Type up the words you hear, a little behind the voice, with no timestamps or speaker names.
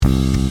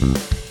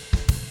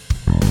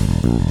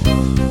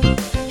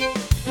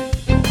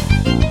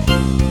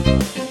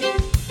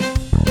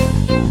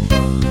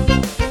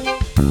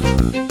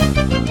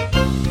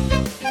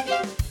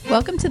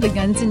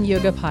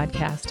Yoga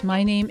Podcast.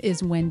 My name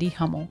is Wendy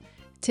Hummel.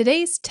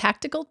 Today's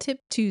Tactical Tip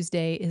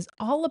Tuesday is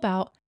all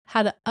about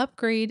how to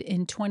upgrade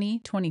in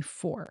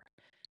 2024.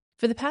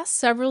 For the past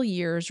several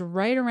years,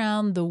 right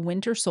around the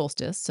winter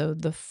solstice, so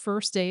the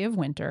first day of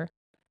winter,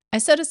 I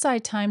set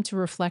aside time to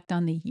reflect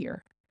on the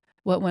year.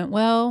 What went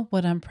well,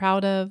 what I'm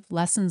proud of,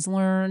 lessons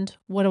learned,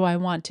 what do I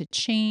want to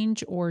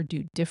change or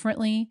do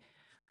differently,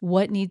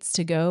 what needs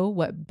to go,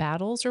 what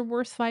battles are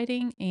worth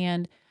fighting,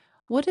 and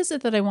what is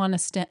it that I want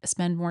to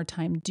spend more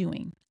time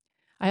doing.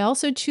 I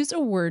also choose a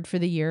word for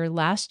the year.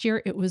 Last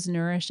year it was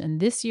nourish, and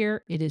this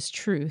year it is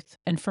truth.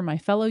 And for my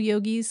fellow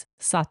yogis,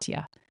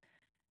 satya.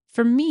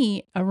 For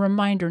me, a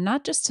reminder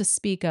not just to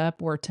speak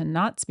up or to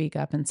not speak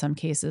up in some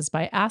cases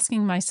by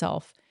asking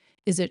myself,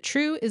 is it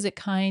true? Is it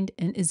kind?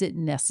 And is it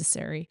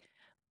necessary?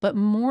 But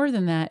more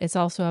than that, it's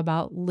also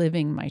about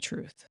living my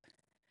truth.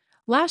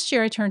 Last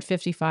year I turned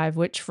 55,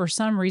 which for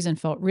some reason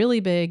felt really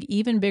big,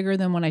 even bigger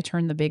than when I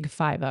turned the big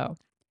 50.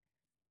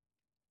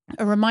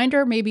 A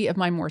reminder maybe of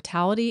my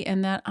mortality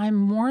and that I'm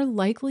more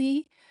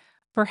likely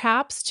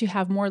perhaps to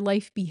have more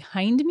life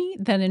behind me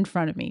than in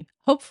front of me.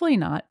 Hopefully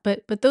not,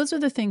 but those are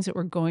the things that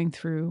were going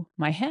through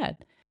my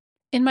head.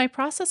 In my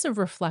process of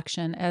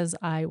reflection as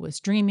I was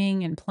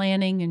dreaming and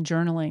planning and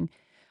journaling,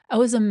 I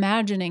was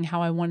imagining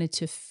how I wanted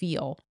to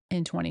feel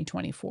in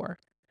 2024.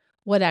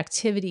 What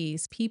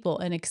activities, people,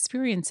 and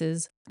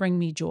experiences bring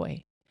me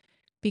joy.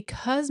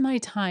 Because my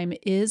time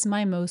is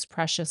my most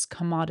precious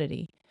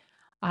commodity,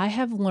 I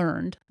have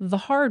learned the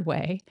hard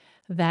way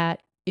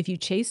that if you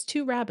chase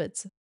two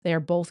rabbits, they're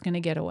both going to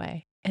get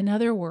away. In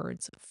other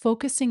words,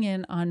 focusing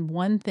in on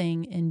one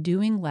thing and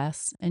doing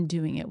less and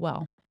doing it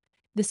well.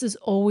 This has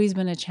always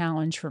been a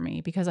challenge for me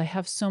because I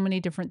have so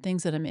many different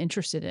things that I'm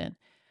interested in.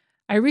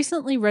 I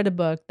recently read a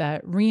book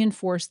that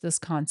reinforced this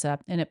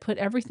concept and it put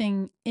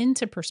everything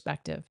into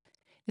perspective.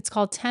 It's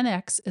called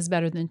 10x is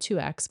Better Than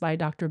 2x by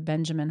Dr.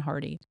 Benjamin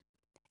Hardy.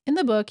 In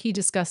the book, he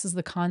discusses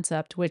the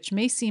concept, which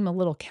may seem a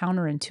little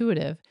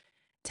counterintuitive.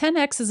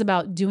 10x is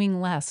about doing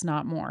less,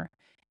 not more.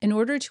 In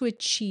order to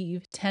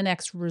achieve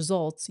 10x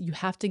results, you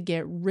have to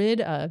get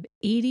rid of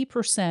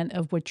 80%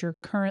 of what you're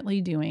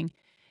currently doing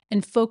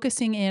and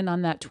focusing in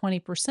on that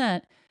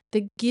 20%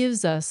 that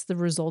gives us the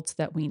results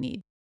that we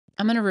need.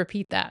 I'm going to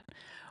repeat that.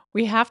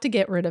 We have to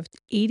get rid of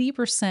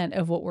 80%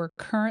 of what we're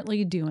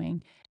currently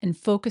doing and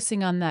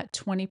focusing on that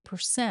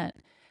 20%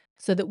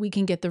 so that we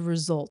can get the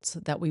results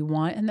that we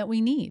want and that we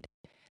need.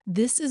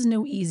 This is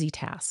no easy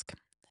task.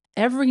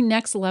 Every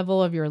next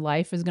level of your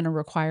life is going to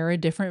require a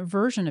different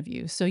version of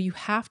you. So you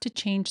have to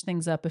change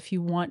things up if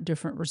you want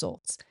different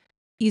results.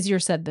 Easier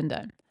said than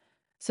done.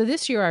 So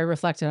this year I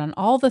reflected on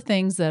all the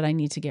things that I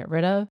need to get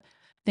rid of,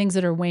 things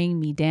that are weighing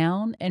me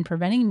down and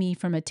preventing me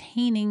from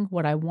attaining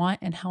what I want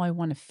and how I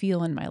want to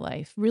feel in my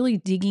life, really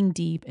digging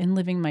deep and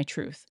living my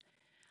truth.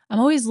 I'm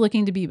always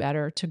looking to be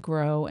better, to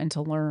grow, and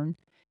to learn.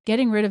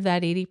 Getting rid of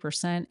that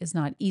 80% is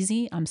not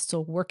easy. I'm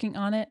still working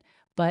on it,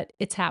 but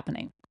it's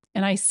happening.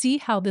 And I see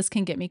how this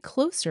can get me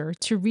closer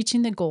to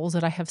reaching the goals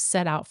that I have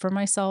set out for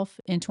myself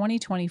in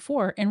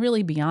 2024 and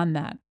really beyond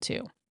that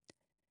too.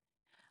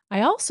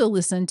 I also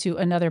listened to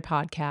another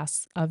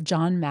podcast of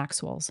John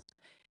Maxwell's.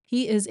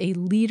 He is a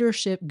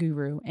leadership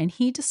guru and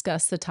he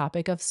discussed the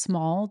topic of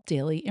small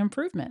daily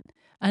improvement,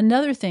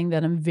 another thing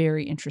that I'm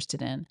very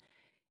interested in.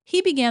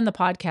 He began the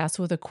podcast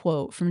with a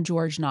quote from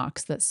George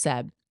Knox that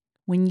said,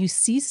 "When you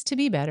cease to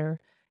be better,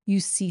 you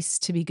cease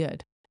to be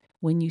good.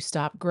 When you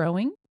stop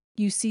growing,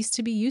 you cease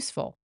to be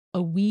useful,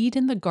 a weed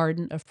in the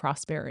garden of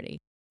prosperity.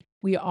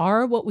 We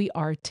are what we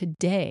are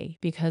today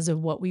because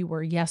of what we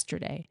were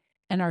yesterday,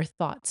 and our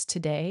thoughts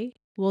today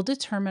will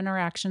determine our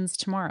actions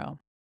tomorrow."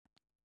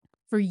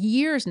 For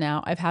years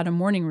now, I've had a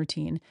morning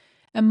routine,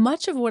 and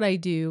much of what I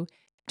do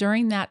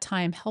during that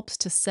time helps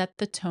to set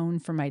the tone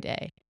for my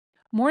day.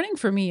 Morning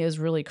for me is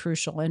really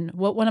crucial and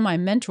what one of my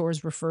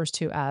mentors refers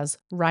to as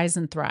rise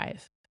and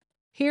thrive.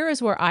 Here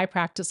is where I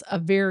practice a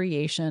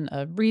variation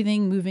of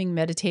breathing, moving,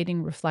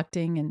 meditating,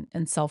 reflecting,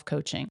 and self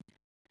coaching.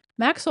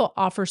 Maxwell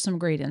offers some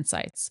great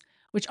insights,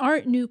 which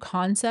aren't new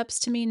concepts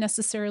to me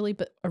necessarily,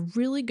 but a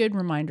really good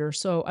reminder.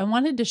 So I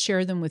wanted to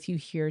share them with you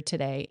here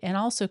today and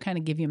also kind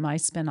of give you my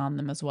spin on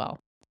them as well.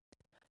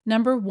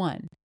 Number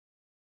one,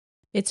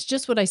 it's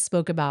just what I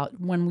spoke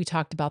about when we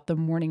talked about the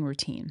morning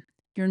routine.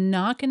 You're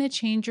not going to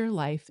change your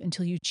life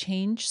until you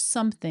change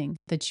something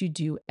that you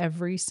do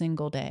every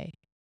single day.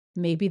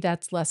 Maybe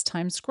that's less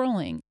time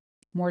scrolling,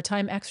 more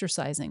time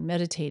exercising,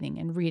 meditating,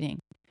 and reading.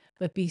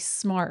 But be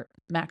smart,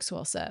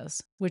 Maxwell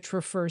says, which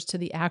refers to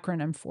the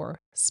acronym for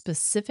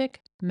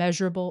specific,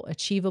 measurable,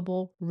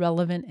 achievable,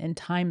 relevant, and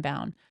time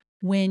bound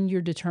when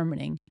you're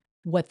determining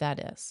what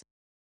that is.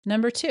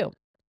 Number two,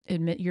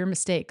 admit your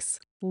mistakes.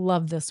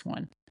 Love this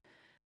one.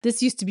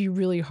 This used to be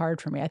really hard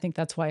for me. I think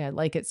that's why I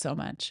like it so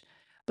much.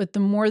 But the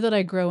more that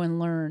I grow and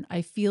learn,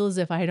 I feel as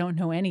if I don't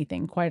know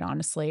anything, quite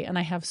honestly, and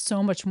I have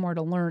so much more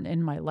to learn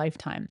in my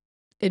lifetime.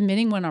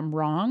 Admitting when I'm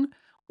wrong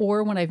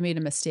or when I've made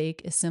a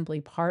mistake is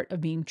simply part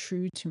of being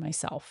true to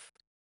myself.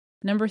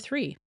 Number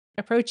three,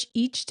 approach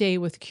each day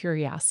with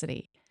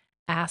curiosity.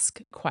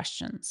 Ask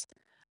questions.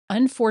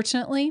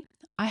 Unfortunately,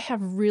 I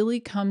have really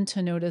come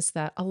to notice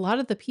that a lot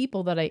of the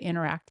people that I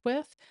interact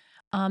with,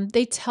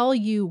 they tell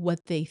you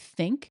what they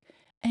think,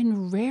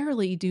 and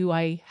rarely do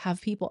I have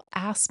people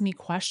ask me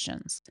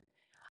questions.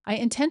 I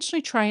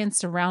intentionally try and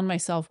surround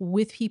myself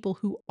with people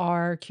who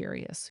are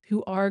curious,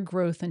 who are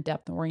growth and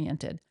depth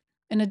oriented,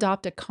 and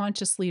adopt a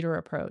conscious leader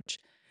approach,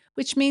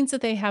 which means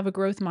that they have a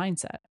growth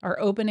mindset, are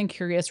open and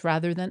curious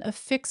rather than a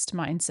fixed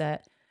mindset,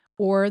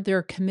 or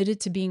they're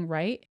committed to being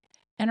right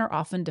and are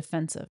often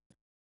defensive.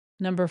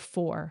 Number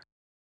four,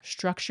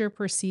 structure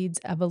precedes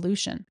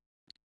evolution.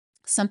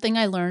 Something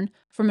I learned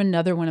from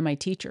another one of my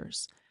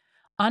teachers.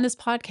 On his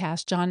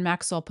podcast, John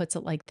Maxwell puts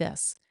it like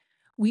this: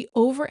 we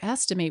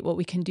overestimate what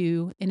we can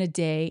do in a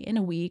day, in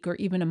a week, or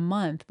even a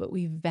month, but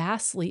we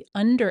vastly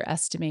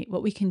underestimate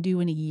what we can do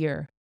in a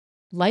year.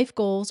 Life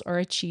goals are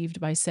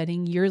achieved by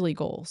setting yearly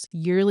goals.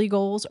 Yearly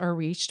goals are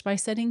reached by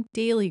setting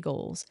daily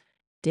goals.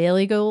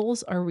 Daily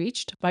goals are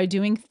reached by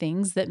doing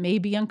things that may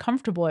be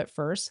uncomfortable at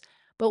first,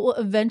 but will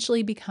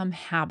eventually become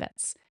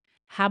habits.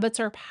 Habits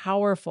are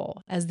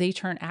powerful as they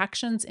turn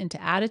actions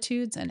into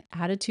attitudes and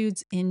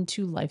attitudes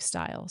into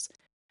lifestyles.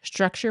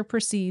 Structure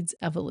precedes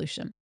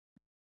evolution.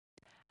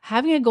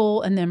 Having a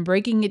goal and then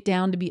breaking it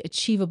down to be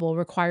achievable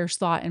requires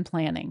thought and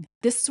planning.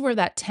 This is where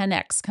that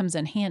 10x comes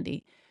in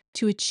handy.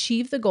 To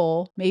achieve the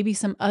goal, maybe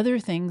some other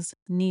things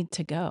need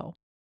to go.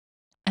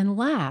 And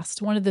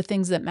last, one of the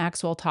things that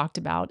Maxwell talked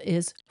about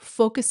is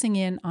focusing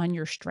in on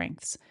your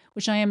strengths,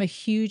 which I am a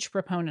huge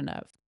proponent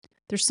of.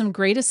 There's some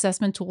great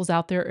assessment tools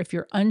out there if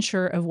you're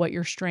unsure of what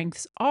your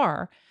strengths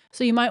are,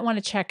 so you might want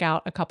to check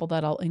out a couple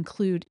that I'll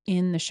include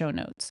in the show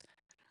notes.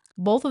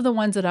 Both of the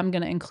ones that I'm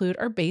going to include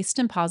are based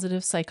in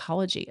positive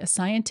psychology, a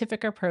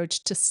scientific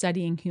approach to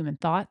studying human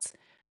thoughts,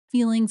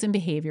 feelings, and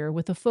behavior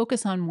with a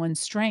focus on one's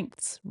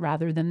strengths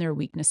rather than their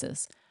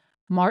weaknesses.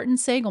 Martin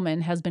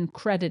Seligman has been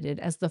credited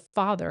as the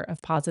father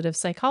of positive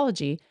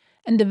psychology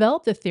and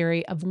developed the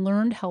theory of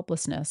learned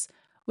helplessness,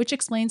 which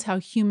explains how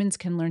humans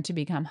can learn to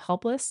become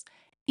helpless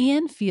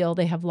and feel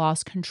they have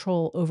lost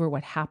control over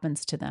what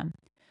happens to them.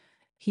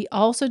 He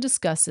also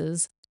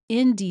discusses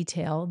in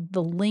detail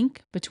the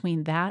link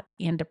between that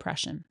and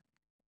depression.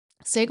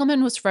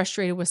 Seligman was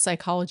frustrated with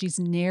psychology's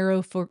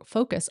narrow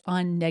focus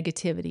on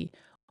negativity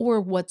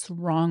or what's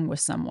wrong with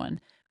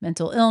someone,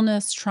 mental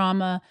illness,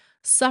 trauma,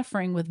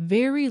 suffering, with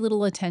very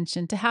little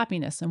attention to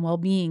happiness and well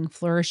being,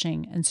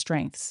 flourishing, and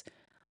strengths.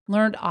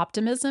 Learned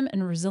optimism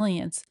and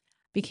resilience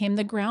became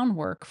the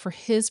groundwork for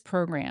his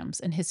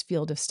programs and his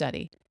field of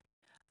study.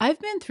 I've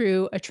been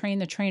through a Train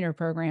the Trainer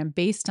program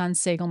based on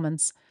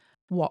Seligman's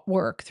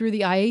work through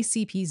the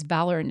IACP's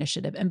Valor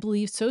Initiative and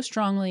believe so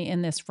strongly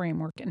in this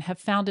framework and have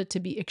found it to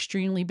be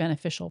extremely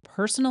beneficial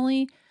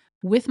personally,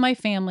 with my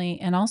family,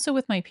 and also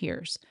with my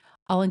peers.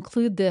 I'll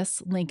include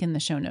this link in the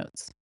show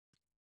notes.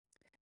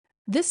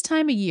 This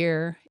time of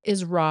year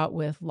is wrought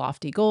with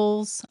lofty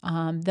goals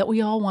that we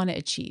all want to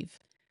achieve.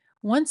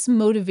 Once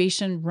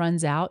motivation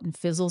runs out and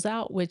fizzles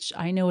out, which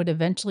I know it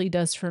eventually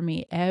does for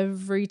me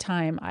every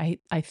time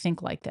I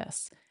think like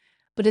this,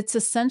 but it's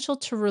essential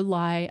to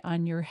rely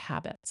on your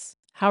habits.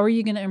 How are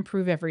you going to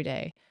improve every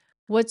day?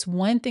 What's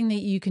one thing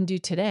that you can do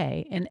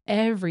today and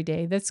every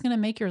day that's going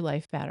to make your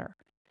life better?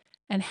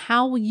 And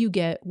how will you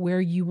get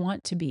where you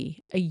want to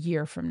be a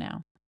year from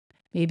now?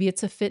 Maybe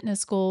it's a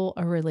fitness goal,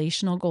 a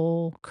relational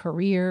goal,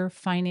 career,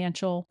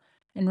 financial.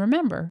 And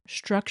remember,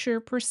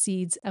 structure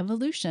precedes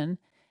evolution.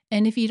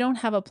 And if you don't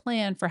have a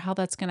plan for how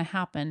that's going to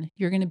happen,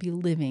 you're going to be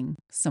living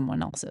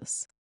someone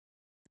else's.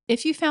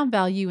 If you found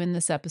value in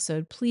this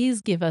episode,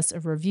 please give us a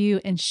review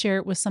and share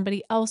it with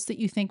somebody else that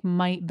you think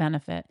might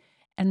benefit.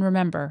 And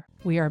remember,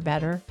 we are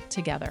better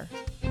together.